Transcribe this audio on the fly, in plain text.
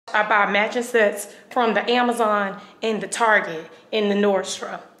I buy matching sets from the Amazon and the Target and the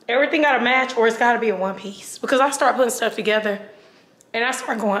Nordstrom. Everything gotta match or it's gotta be a one piece. Because I start putting stuff together and I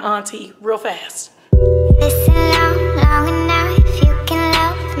start going auntie real fast. Listen long enough, you can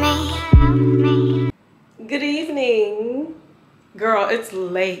love me. Good evening. Girl, it's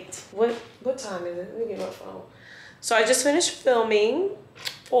late. What time is it? Let me get my phone. So I just finished filming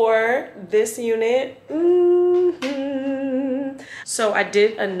for this unit. So I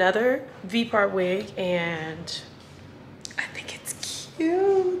did another V-part wig and I think it's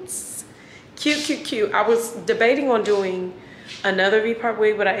cute. Cute. I was debating on doing another V-part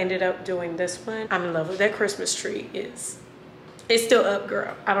wig, but I ended up doing this one. I'm in love with that Christmas tree. It's still up,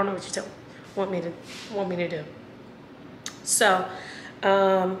 girl. I don't know what you want me to do. So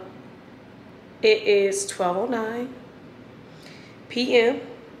it is 12:09 p.m.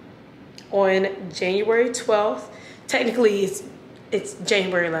 on January 12th. Technically it's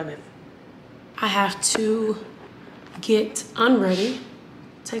January 11th. I have to get unready,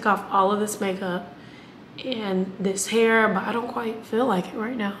 take off all of this makeup and this hair, but I don't quite feel like it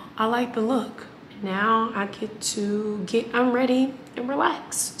right now. I like the look. Now I get to get unready and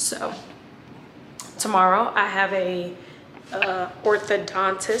relax. So tomorrow I have a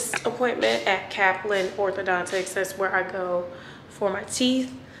orthodontist appointment at Kaplan Orthodontics. That's where I go for my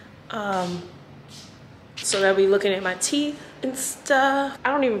teeth. So they'll be looking at my teeth and stuff.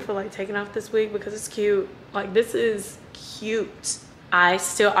 I don't even feel like taking off this wig because it's cute. Like, this is cute. I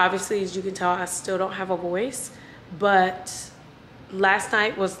still, obviously, as you can tell, I still don't have a voice, but last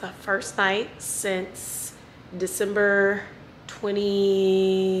night was the first night since December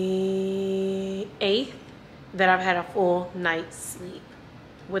 28th that I've had a full night's sleep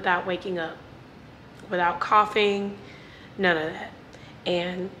without waking up, without coughing, none of that.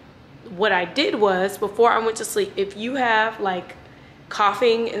 And what I did was, before I went to sleep, if you have like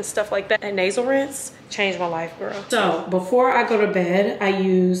coughing and stuff like that, a nasal rinse changed my life, girl. So before I go to bed, I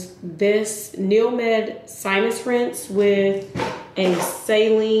use this Neomed sinus rinse with a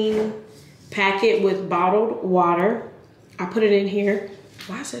saline packet with bottled water. I put it in here.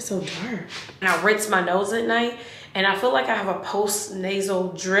 Why is it so dark? And I rinse my nose at night, and I feel like I have a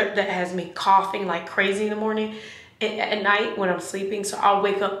post-nasal drip that has me coughing like crazy in the morning, at night when I'm sleeping. So I'll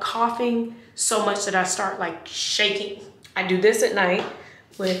wake up coughing so much that I start like shaking. I do this at night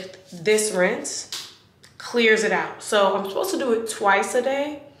with this rinse, clears it out. So I'm supposed to do it twice a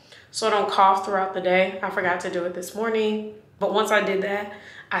day so I don't cough throughout the day. I forgot to do it this morning, but once I did that,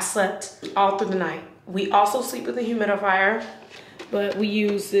 I slept all through the night. We also sleep with a humidifier, but we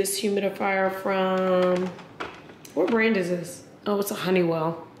use this humidifier from, what brand is this? Oh, it's a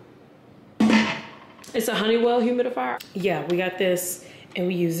Honeywell. It's a Honeywell humidifier. Yeah, we got this and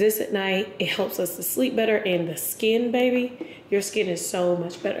we use this at night. It helps us to sleep better, and the skin, baby, your skin is so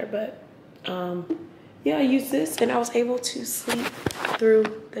much better. But yeah, I use this and I was able to sleep through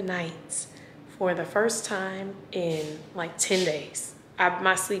the night for the first time in like 10 days.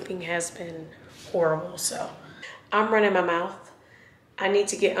 My sleeping has been horrible, so I'm running my mouth. I need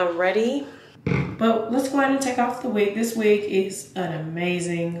to get unready. But let's go ahead and take off the wig. This wig is an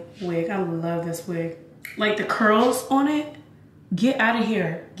amazing wig. I love this wig. Like the curls on it, get out of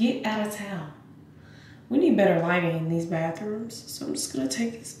here. Get out of town. We need better lighting in these bathrooms. So I'm just gonna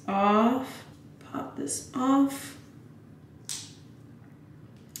take this off, pop this off.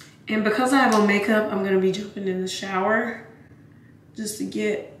 And because I have on makeup, I'm gonna be jumping in the shower just to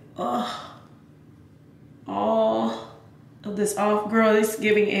get all of this off. Girl, it's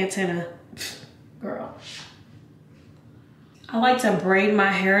giving antenna. Girl. I like to braid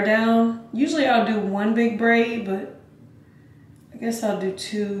my hair down. Usually I'll do one big braid, but I guess I'll do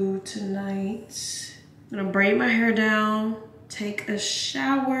two tonight. I'm gonna braid my hair down, take a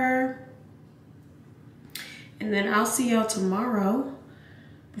shower, and then I'll see y'all tomorrow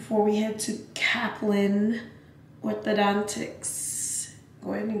before we head to Kaplan Orthodontics.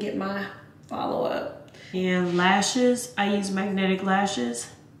 Go ahead and get my follow-up. And lashes, I use magnetic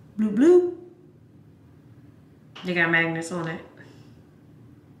lashes. Blue, blue. They got magnets on it.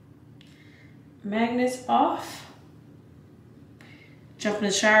 Magnets off. Jump in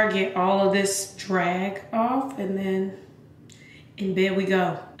the shower, get all of this drag off, and then in bed we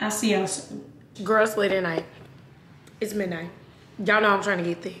go. I'll see y'all soon. Girl, it's late at night. It's midnight. Y'all know I'm trying to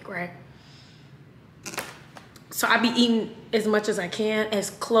get thick, right? So I be eating as much as I can, as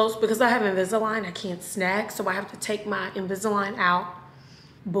close, because I have Invisalign, I can't snack, so I have to take my Invisalign out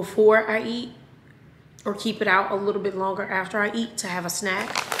before I eat, or keep it out a little bit longer after I eat to have a snack.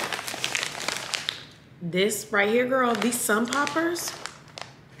 This right here, girl, these sun poppers.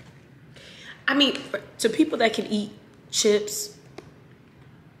 I mean, to people that can eat chips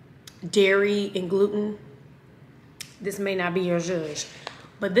dairy and gluten, this may not be your judge.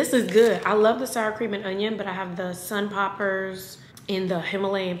 But this is good. I love the sour cream and onion, but I have the Sun Poppers in the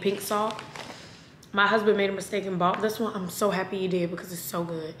Himalayan pink salt. My husband made a mistake and bought this one. I'm so happy he did because it's so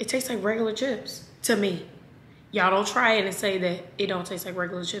good. It tastes like regular chips to me. Y'all don't try it and say that it don't taste like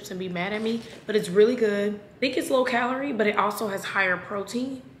regular chips and be mad at me, but it's really good. I think it's low calorie, but it also has higher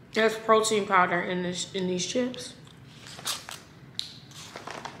protein. There's protein powder in these chips.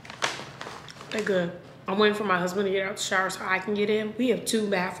 They're good. I'm waiting for my husband to get out the shower so I can get in. We have 2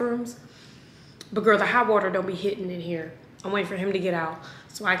 bathrooms, but girl, the hot water don't be hitting in here. I'm waiting for him to get out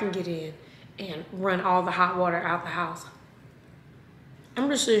so I can get in and run all the hot water out the house. I'm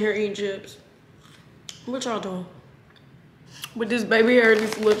just sitting here eating chips. What y'all doing? With this baby hair and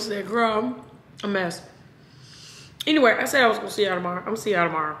these lipstick, girl, I'm a mess. Anyway, I said I was gonna see y'all tomorrow. I'm gonna see y'all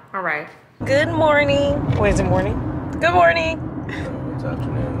tomorrow. All right. Good morning. Wait, is it morning? Good morning. It's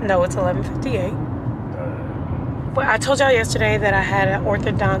afternoon. No, it's 11:58. Well, I told y'all yesterday that I had an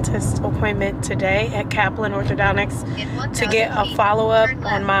orthodontist appointment today at Kaplan Orthodontics to get a follow-up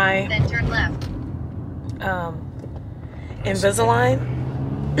on my Invisalign.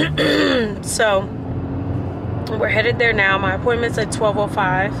 So we're headed there now. My appointment's at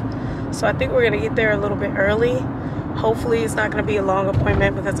 12:05, so I think we're gonna get there a little bit early. Hopefully it's not gonna be a long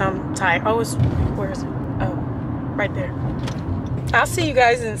appointment because I'm tired. Oh, where is it? Oh, right there. I'll see you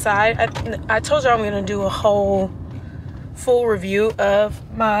guys inside. I told y'all I'm gonna do a whole full review of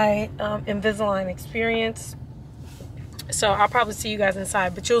my Invisalign experience, so I'll probably see you guys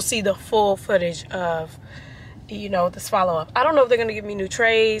inside, but you'll see the full footage of, you know, this follow-up. I don't know if they're gonna give me new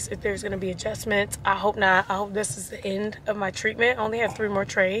trays, if there's gonna be adjustments. I hope not. I hope this is the end of my treatment. I only have 3 more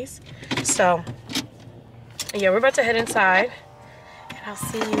trays. So yeah, we're about to head inside and I'll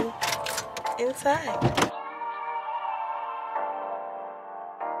see you inside.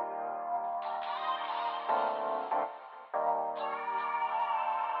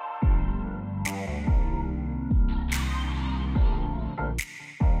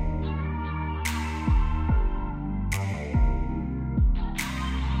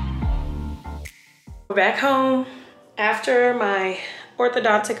 We're back home after my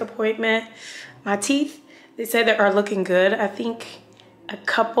orthodontic appointment. My teeth, they said they are looking good. I think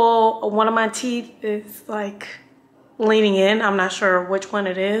one of my teeth is like leaning in. I'm not sure which one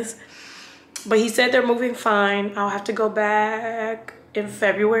it is, but he said they're moving fine. I'll have to go back in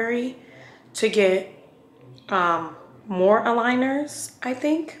February to get more aligners, I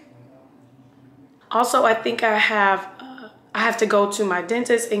think. Also, I think I have to go to my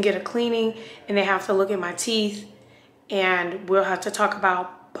dentist and get a cleaning, and they have to look at my teeth, and we'll have to talk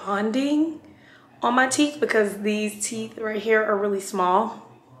about bonding on my teeth because these teeth right here are really small.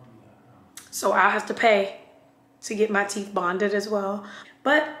 So I'll have to pay to get my teeth bonded as well.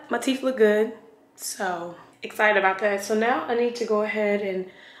 But my teeth look good, so excited about that. So now I need to go ahead and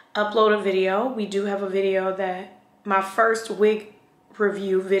upload a video. We do have a video my first wig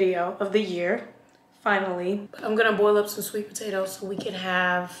review video of the year. Finally, I'm gonna boil up some sweet potatoes so we can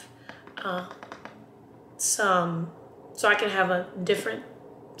have so I can have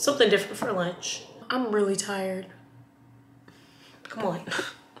something different for lunch. I'm really tired. Come on,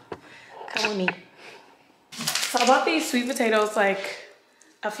 come with me. So I bought these sweet potatoes like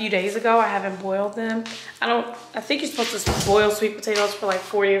a few days ago. I haven't boiled them. I think you're supposed to boil sweet potatoes for like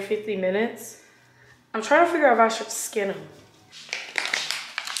 40 or 50 minutes. I'm trying to figure out if I should skin them.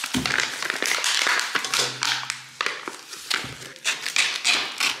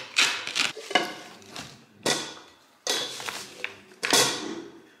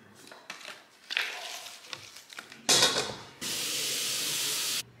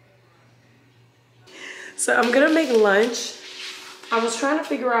 So I'm gonna make lunch. I was trying to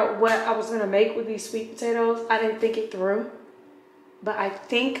figure out what I was gonna make with these sweet potatoes. I didn't think it through, but I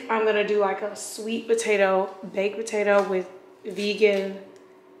think I'm gonna do like a sweet potato, baked potato with vegan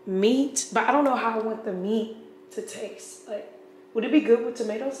meat, but I don't know how I want the meat to taste. Like, would it be good with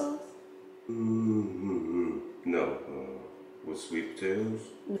tomato sauce? No, with sweet potatoes,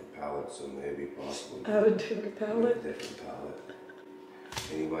 palate, so maybe possibly. I have a different palate. A different palate.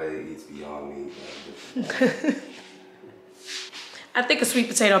 Anybody that eats Beyond Meat, I think a sweet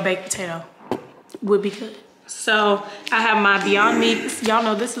potato, baked potato would be good. So I have my Beyond Meat. Y'all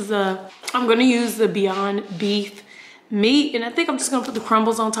know this is I'm gonna use the Beyond Beef meat, and I think I'm just gonna put the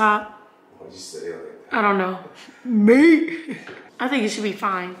crumbles on top. Why'd you say it like that? I don't know. Meat. I think it should be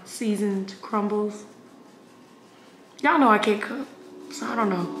fine. Seasoned crumbles. Y'all know I can't cook, so I don't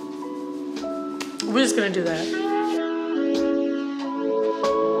know. We're just gonna do that.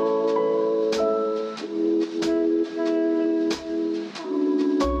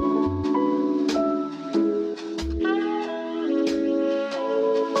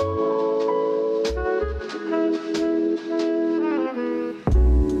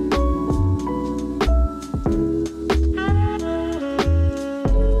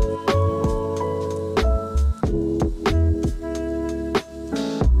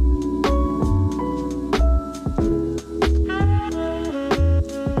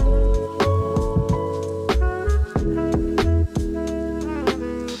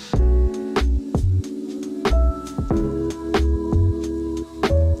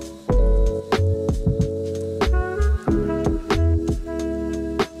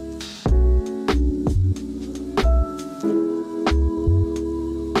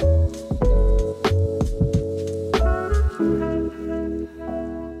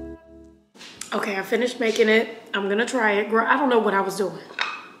 finished making it. I'm gonna try it. Girl, I don't know what I was doing.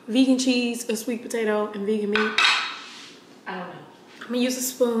 Vegan cheese, a sweet potato, and vegan meat. I don't know. I'm gonna use a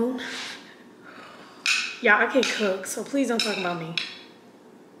spoon. Y'all, I can't cook, so please don't talk about me.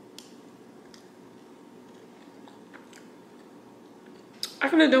 I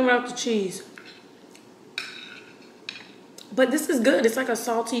could have done without the cheese. But this is good. It's like a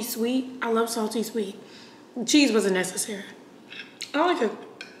salty sweet. I love salty sweet. Cheese wasn't necessary. I like it.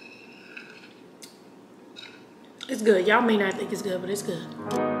 It's good. Y'all may not think it's good, but it's good.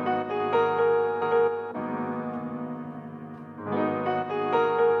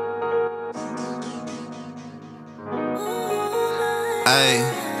 Ay,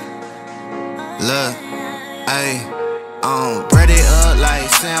 look, ay, bread it up like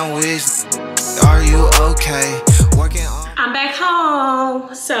sandwich. Are you okay? Working on. I'm back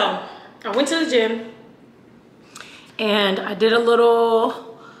home. So I went to the gym and I did a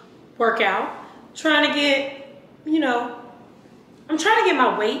little workout, trying to get, you know, I'm trying to get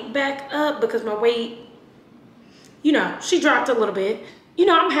my weight back up because my weight, you know, she dropped a little bit. You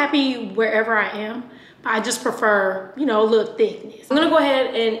know, I'm happy wherever I am. I just prefer, you know, a little thickness. I'm gonna go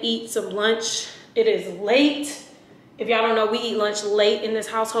ahead and eat some lunch. It is late. If y'all don't know, we eat lunch late in this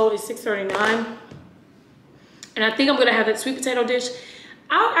household. It's 6:39. And I think I'm gonna have that sweet potato dish.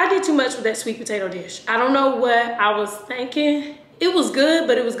 I did too much with that sweet potato dish. I don't know what I was thinking. It was good,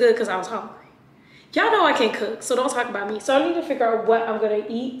 but it was good because I was hungry. Y'all know I can't cook, so don't talk about me. So I need to figure out what I'm gonna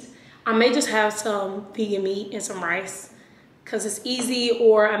eat. I may just have some vegan meat and some rice, because it's easy,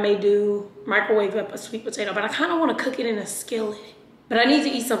 or I may do microwave up a sweet potato, but I kind of want to cook it in a skillet. But I need to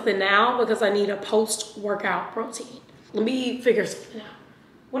eat something now because I need a post-workout protein. Let me figure something out.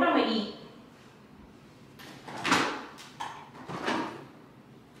 What I'm gonna eat?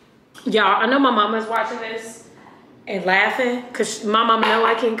 Y'all, I know my mama's watching this and laughing because my mama know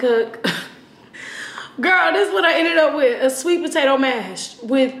I can cook. Girl, this is what I ended up with, a sweet potato mash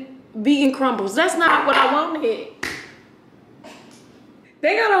with vegan crumbles. That's not what I wanted.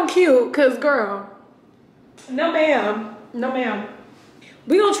 They got on cute, cause girl, no ma'am, no ma'am.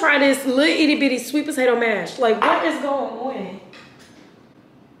 We gonna try this little itty bitty sweet potato mash. Like, what is going on?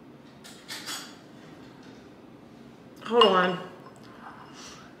 Hold on.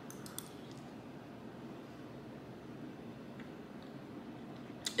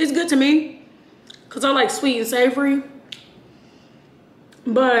 It's good to me, cause I like sweet and savory.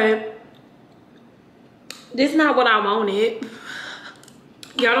 But this is not what I wanted.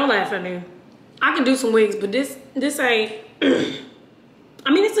 Y'all don't laugh at me. I can do some wigs, but this ain't.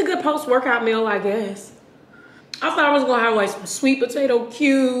 I mean, it's a good post-workout meal, I guess. I thought I was gonna have like some sweet potato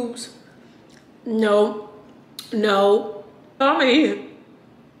cubes. No. I'm gonna eat it.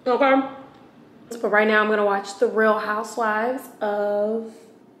 Okay. But right now I'm gonna watch The Real Housewives of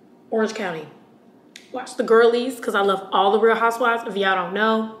Orange County. Watch the girlies, because I love all the Real Housewives, if y'all don't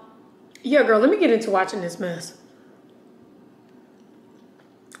know. Yeah, girl, let me get into watching this mess.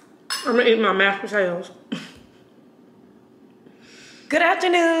 I'm gonna eat my mashed potatoes. Good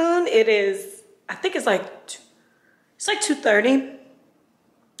afternoon. It is, I think it's like 2:30.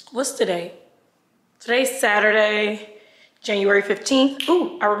 What's today? Today's Saturday, January 15th.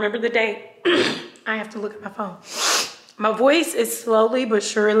 Ooh, I remember the date. I have to look at my phone. My voice is slowly but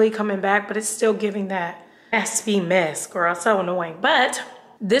surely coming back, but it's still giving that raspy mess, girl. So annoying. But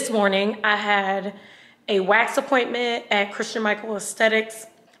this morning I had a wax appointment at Christian Michael Aesthetics.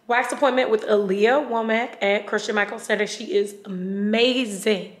 Wax appointment with Aaliyah Womack at Christian Michael Aesthetics. She is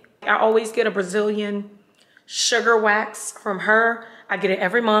amazing. I always get a Brazilian sugar wax from her. I get it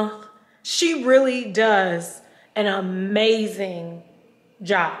every month. She really does an amazing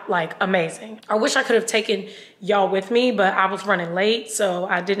job, like amazing. I wish I could have taken y'all with me, but I was running late, so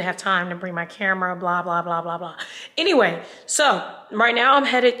I didn't have time to bring my camera, blah, blah, blah, blah, blah. Anyway, so right now I'm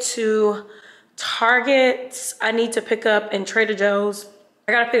headed to Target. I need to pick up in Trader Joe's.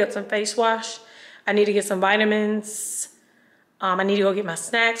 I gotta pick up some face wash. I need to get some vitamins. I need to go get my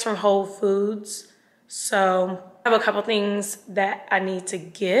snacks from Whole Foods. So I have a couple things that I need to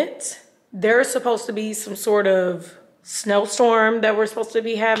get. There's supposed to be some sort of snowstorm that we're supposed to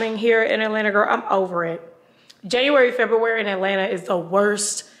be having here in Atlanta. Girl, I'm over it. January, February in Atlanta is the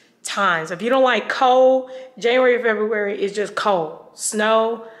worst times. If you don't like cold, January, February is just cold.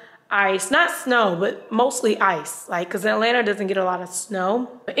 Snow, ice, not snow, but mostly ice. Like, cause Atlanta doesn't get a lot of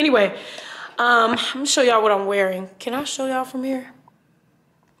snow. But anyway, I'm gonna show y'all what I'm wearing. Can I show y'all from here?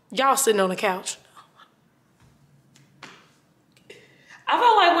 Y'all sitting on the couch. I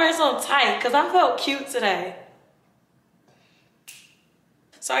felt like wearing something tight cause I felt cute today.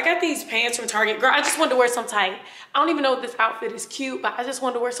 So I got these pants from Target. Girl, I just wanted to wear something tight. I don't even know if this outfit is cute, but I just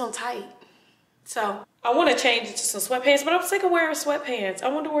wanted to wear something tight. So I want to change it to some sweatpants, but I'm sick of wearing sweatpants. I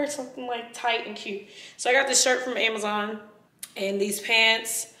want to wear something like tight and cute. So I got this shirt from Amazon, and these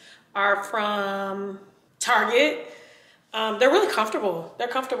pants are from Target. They're really comfortable. They're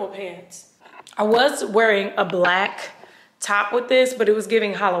comfortable pants. I was wearing a black top with this, but it was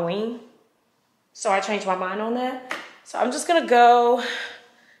giving Halloween. So I changed my mind on that. So I'm just gonna go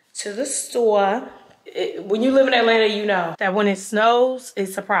to the store. When you live in Atlanta, you know that when it snows,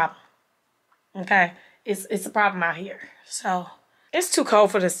 it's a problem. Okay, it's a problem out here. So it's too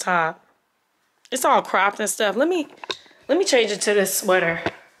cold for this top. It's all cropped and stuff. Let me change it to this sweater.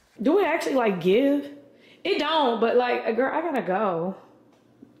 Do it actually like give? It don't, but like, girl, I gotta go.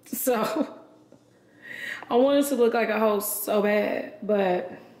 So I wanted to look like a host so bad, but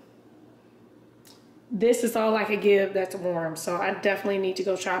this is all I could give that's warm. So I definitely need to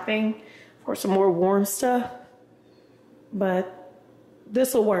go shopping for some more warm stuff. But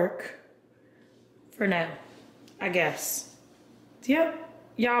this will work for now, I guess. Yep.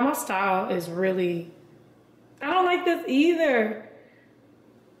 Y'all, my style is really, I don't like this either.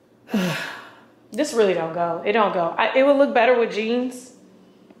 This really don't go. It don't go. It would look better with jeans.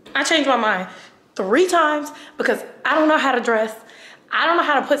 I changed my mind 3 times because I don't know how to dress. I don't know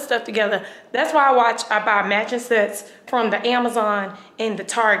how to put stuff together. That's why I buy matching sets from the Amazon and the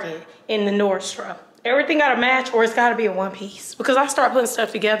Target and the Nordstrom. Everything gotta match or it's gotta be a one piece because I start putting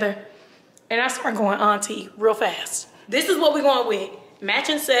stuff together and I start going auntie real fast. This is what we're going with.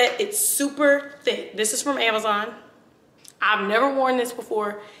 Matching set, it's super thick. This is from Amazon. I've never worn this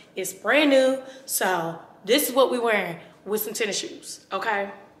before. It's brand new. So this is what we're wearing with some tennis shoes, okay?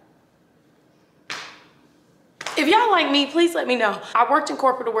 If y'all like me, please let me know. I worked in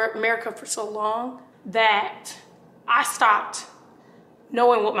corporate America for so long that I stopped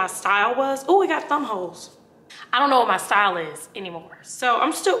knowing what my style was. Oh, we got thumb holes. I don't know what my style is anymore. So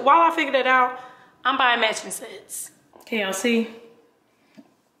I'm still, while I figured it out, I'm buying matching sets. Can y'all see?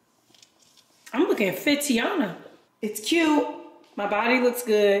 I'm looking fit Tiana. It's cute. My body looks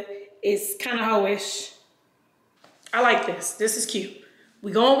good. It's kind of ho-ish. I like this. This is cute.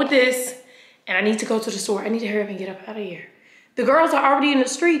 We going with this. And I need to go to the store. I need to hurry up and get up out of here. The girls are already in the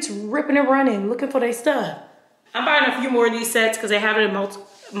streets ripping and running, looking for their stuff. I'm buying a few more of these sets because they have it in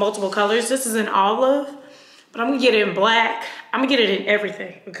multiple colors. This is in olive, but I'm gonna get it in black. I'm gonna get it in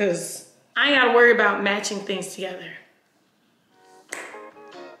everything because I ain't gotta worry about matching things together.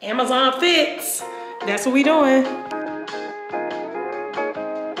 Amazon fits. That's what we doing.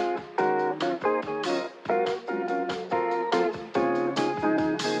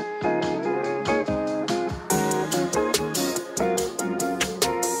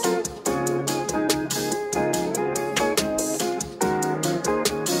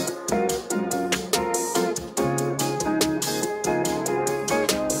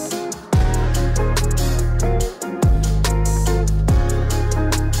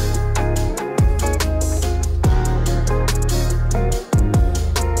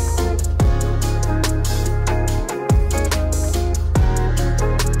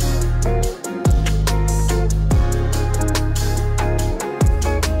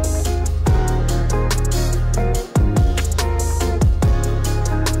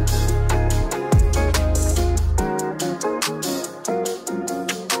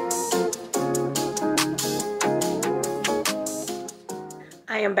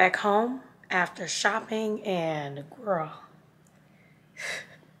 I am back home after shopping and girl,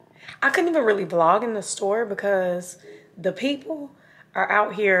 I couldn't even really vlog in the store because the people are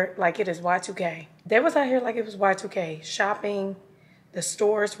out here like it is Y2K. They was out here like it was Y2K. Shopping, the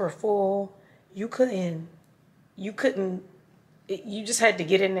stores were full. You just had to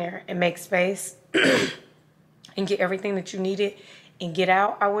get in there and make space and get everything that you needed and get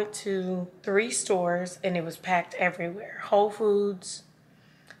out. I went to 3 stores and it was packed everywhere. Whole Foods,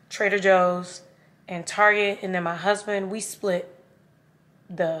 Trader Joe's, and Target. And then my husband, we split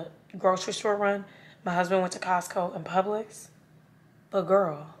the grocery store run. My husband went to Costco and Publix. But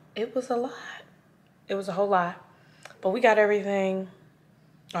girl, it was a lot. It was a whole lot. But we got everything,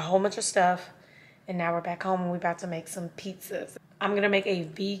 a whole bunch of stuff. And now we're back home and we're about to make some pizzas. I'm gonna make a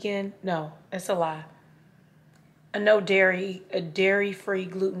vegan, no, it's a lie. A dairy-free,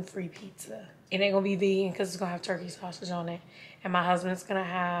 gluten-free pizza. It ain't gonna be vegan because it's gonna have turkey sausage on it. And my husband's gonna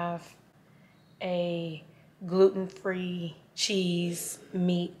have a gluten-free cheese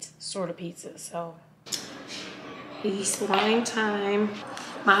meat sort of pizza. So it's wine time.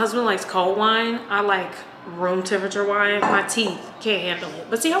 My husband likes cold wine. I like room temperature wine. My teeth can't handle it.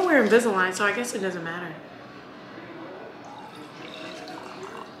 But see, I wear Invisalign, so I guess it doesn't matter.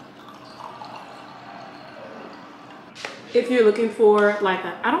 if you're looking for like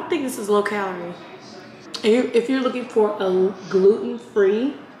a, I don't think this is low calorie. If you're looking for a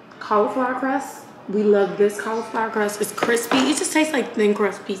gluten-free cauliflower crust, we love this cauliflower crust. It's crispy. It just tastes like thin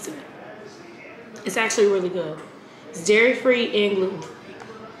crust pizza. It's actually really good. It's dairy-free and gluten-free.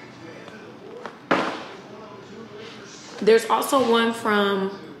 There's also one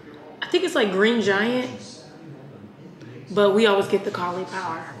from, I think it's like Green Giant, but we always get the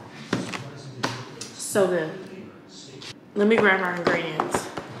cauliflower. So good. Let me grab our ingredients.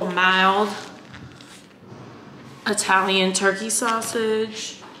 A mild Italian turkey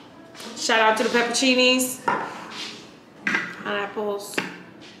sausage. Shout out to the pepperoncinis. Pineapples.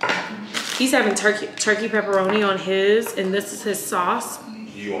 He's having turkey pepperoni on his, and this is his sauce. Do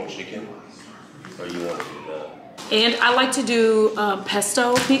you want chicken? Or you want And I like to do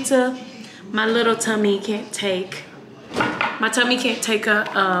pesto pizza. My little tummy can't take,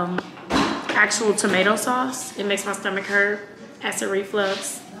 a actual tomato sauce. It makes my stomach hurt, acid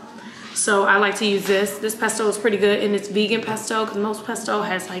reflux. So I like to use this. This pesto is pretty good, and it's vegan pesto because most pesto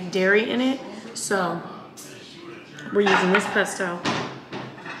has like dairy in it. So we're using this pesto.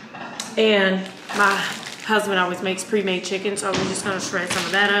 And my husband always makes pre-made chicken, so we're just gonna shred some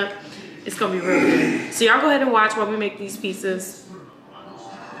of that up. It's gonna be real good. So y'all go ahead and watch while we make these pieces.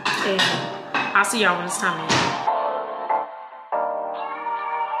 And I'll see y'all when it's time to eat.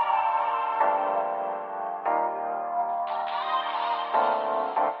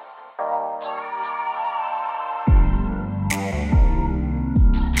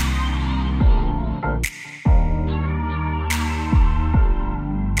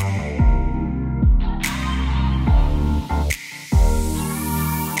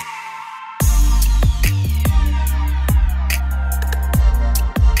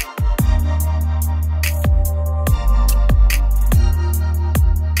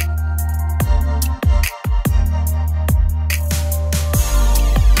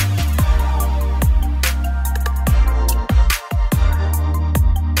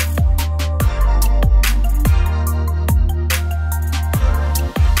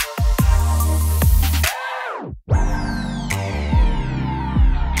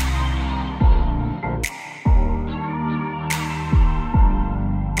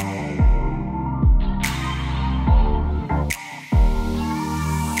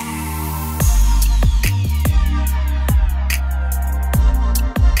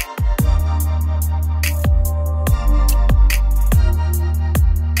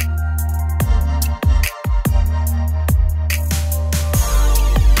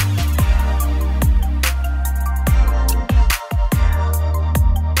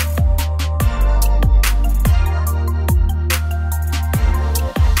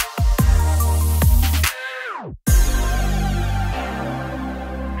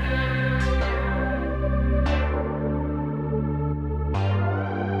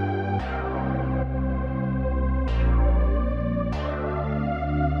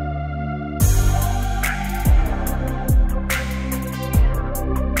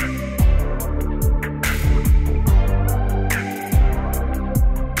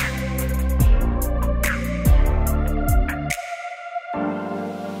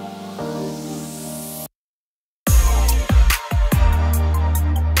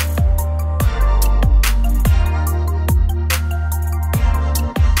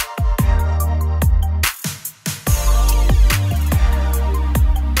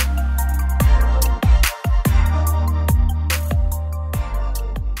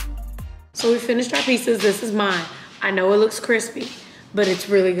 So we finished our pieces. This is mine. I know it looks crispy, but it's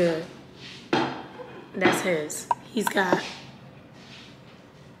really good. That's his. He's got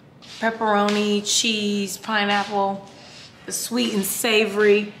pepperoni, cheese, pineapple, the sweet and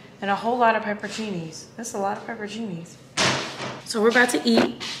savory, and a whole lot of pepperoncinis. That's a lot of pepperoncinis. So we're about to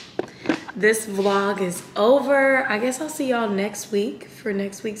eat. This vlog is over. I guess I'll see y'all next week for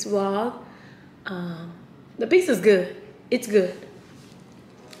next week's vlog. The pizza's good. It's good.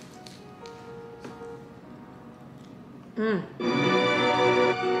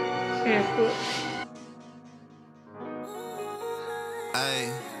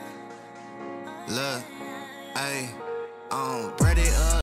 Ay, look, ay, ready up.